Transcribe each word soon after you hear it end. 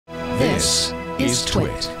This is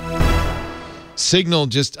TWiT. Signal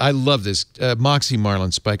just, I love this. Moxie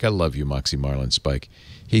Marlinspike, I love you, Moxie Marlinspike.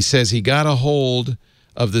 He says he got a hold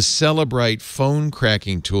of the Cellebrite phone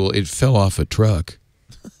cracking tool. It fell off a truck,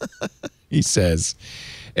 he says.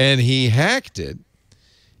 And he hacked it.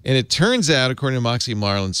 And it turns out, according to Moxie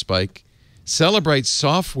Marlinspike, Cellebrite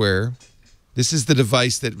software, this is the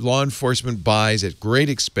device that law enforcement buys at great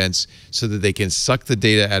expense so that they can suck the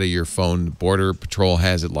data out of your phone. Border Patrol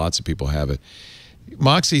has it. Lots of people have it.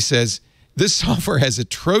 Moxie says this software has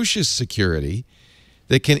atrocious security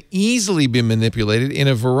that can easily be manipulated in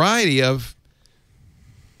a variety of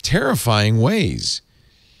terrifying ways.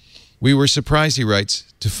 We were surprised, he writes,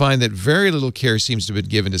 to find that very little care seems to have been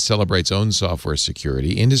given to Cellebrite's own software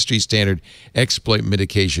security. Industry-standard exploit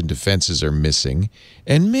mitigation defenses are missing,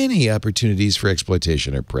 and many opportunities for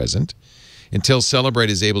exploitation are present. Until Cellebrite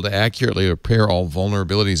is able to accurately repair all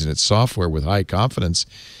vulnerabilities in its software with high confidence,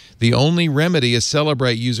 the only remedy a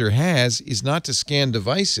Cellebrite user has is not to scan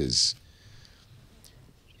devices.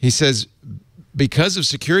 He says, because of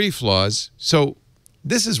security flaws, so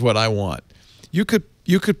this is what I want. You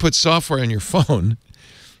could put software on your phone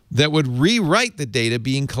that would rewrite the data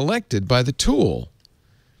being collected by the tool.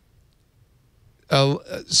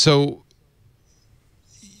 So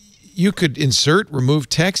you could insert, remove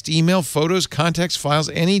text, email, photos, contacts, files,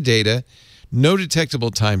 any data, no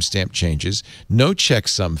detectable timestamp changes, no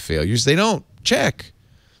checksum failures. They don't check.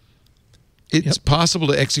 It's possible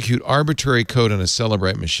to execute arbitrary code on a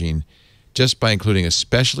Cellebrite machine just by including a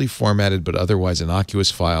specially formatted but otherwise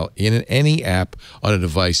innocuous file in any app on a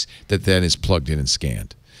device that then is plugged in and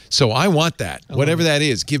scanned. So I want that. Whatever that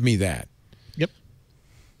is, give me that. Yep.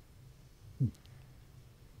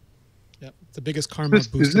 Yep. The biggest karma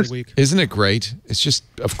boost of the week. Isn't it great? It's just,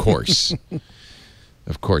 of course.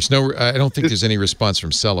 Of course. No, I don't think there's any response from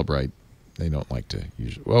Cellebrite. They don't like to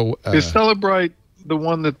use it. Well, is Cellebrite the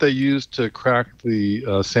one that they used to crack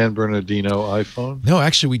the San Bernardino iPhone? No,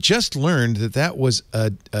 actually, we just learned that that was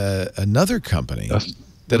another company.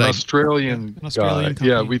 An Australian guy.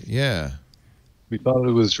 Company. We thought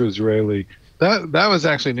it was Israeli. That was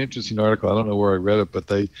actually an interesting article. I don't know where I read it, but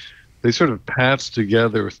they sort of patched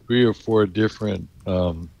together 3 or 4 different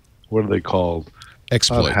what are they called?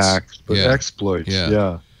 Exploits. Not hacks, but exploits.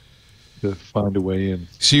 Yeah. To find a way in.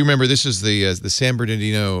 So you remember this is the San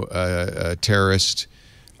Bernardino terrorist.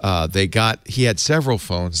 He had several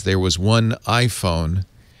phones. There was one iPhone,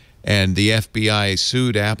 and the FBI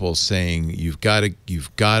sued Apple, saying you've got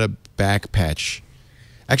to back patch.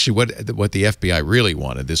 Actually, what the FBI really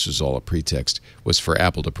wanted, this was all a pretext, was for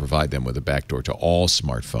Apple to provide them with a backdoor to all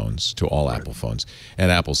smartphones, to all Apple phones.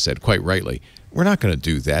 And Apple said, quite rightly, we're not going to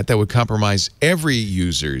do that. That would compromise every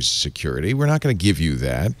user's security. We're not going to give you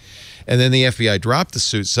that. And then the FBI dropped the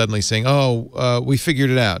suit, suddenly saying, "Oh, we figured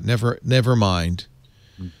it out. Never mind."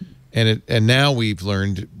 And now we've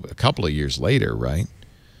learned a couple of years later, right?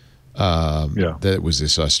 That it was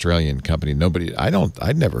this Australian company.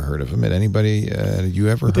 I'd never heard of them. Had anybody? You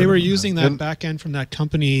ever? But they were using that back end from that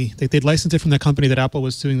company. They'd licensed it from that company that Apple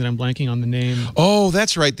was suing. That I'm blanking on the name. Oh,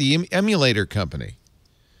 that's right. The emulator company.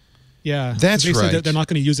 Yeah, that's right. They're not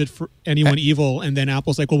going to use it for anyone evil. And then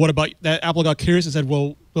Apple's like, well, what about that? Apple got curious and said,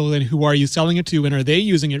 well, then who are you selling it to? And are they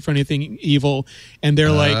using it for anything evil? And they're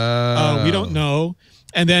like, we don't know.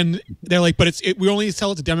 And then they're like, but we only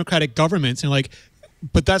sell it to democratic governments. And like,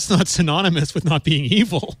 but that's not synonymous with not being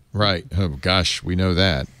evil. Right. Oh, gosh, we know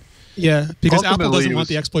that. Yeah, because Apple doesn't want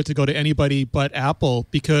the exploit to go to anybody but Apple,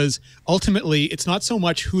 because ultimately it's not so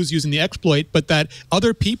much who's using the exploit, but that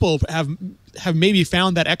other people have maybe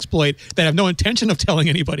found that exploit that have no intention of telling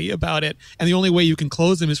anybody about it, and the only way you can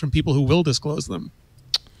close them is from people who will disclose them.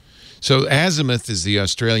 So Azimuth is the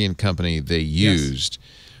Australian company they used,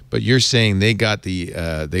 but you're saying they got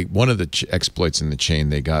one of the exploits in the chain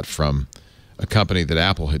they got from a company that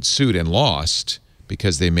Apple had sued and lost,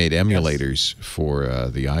 because they made emulators for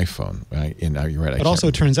the iPhone, right? And now you're right. But also,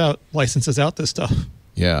 it turns out licenses out this stuff.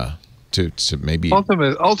 Yeah, to maybe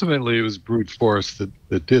ultimately it was brute force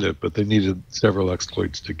that did it, but they needed several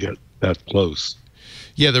exploits to get that close.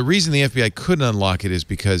 Yeah, the reason the FBI couldn't unlock it is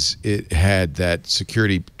because it had that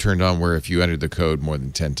security turned on, where if you entered the code more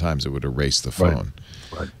than 10 times, it would erase the phone.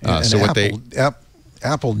 Right. So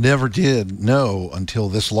Apple never did know until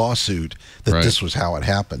this lawsuit that this was how it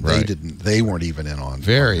happened. Right. They weren't even in on.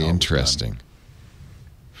 Very interesting.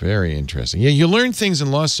 Very interesting. Yeah, you learn things in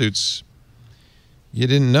lawsuits you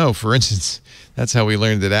didn't know. For instance, that's how we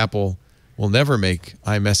learned that Apple will never make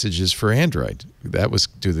iMessages for Android. That was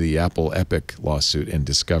due to the Apple Epic lawsuit and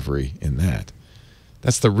discovery in that.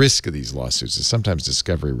 That's the risk of these lawsuits, is sometimes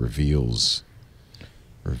discovery reveals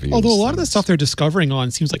reveals. Although a lot of the things. stuff they're discovering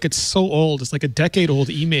on seems like it's so old. It's like a decade-old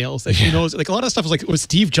emails that who knows. Like a lot of stuff is like it was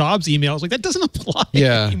Steve Jobs' emails. Like that doesn't apply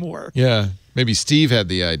anymore. Yeah, maybe Steve had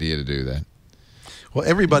the idea to do that. Well,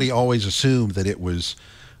 everybody always assumed that it was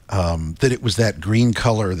that green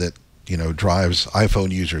color that drives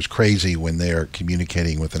iPhone users crazy when they're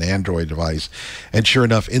communicating with an Android device. And sure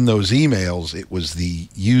enough, in those emails, it was the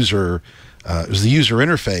user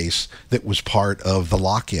interface that was part of the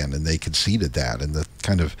lock-in, and they conceded that. And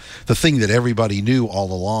the thing that everybody knew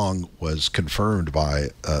all along was confirmed by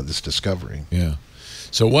this discovery. Yeah.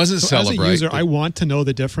 So it wasn't Cellebrite. As a user, I want to know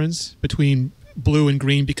the difference between blue and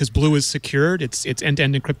green, because blue is secured, it's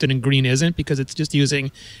end-to-end encrypted, and green isn't because it's just using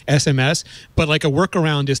SMS. But like a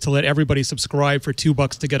workaround is to let everybody subscribe for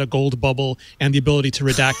 $2 to get a gold bubble and the ability to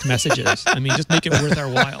redact messages. I mean, just make it worth our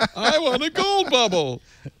while. I want a gold bubble.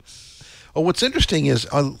 Oh, what's interesting is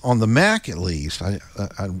on the Mac, at least,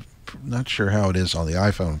 I'm not sure how it is on the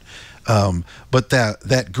iPhone, but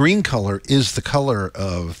that green color is the color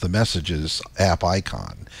of the Messages app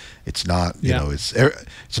icon. It's not,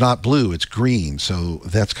 it's not blue, it's green. So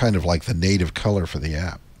that's kind of like the native color for the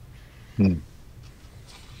app.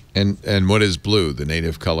 And what is blue, the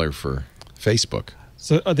native color for Facebook?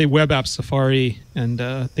 So are they web apps, Safari, and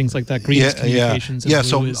things like that? Green is communications. And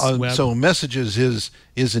blue is web. So Messages is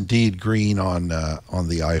indeed green on the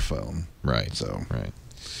iPhone. Right. So right.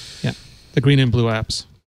 Yeah, the green and blue apps.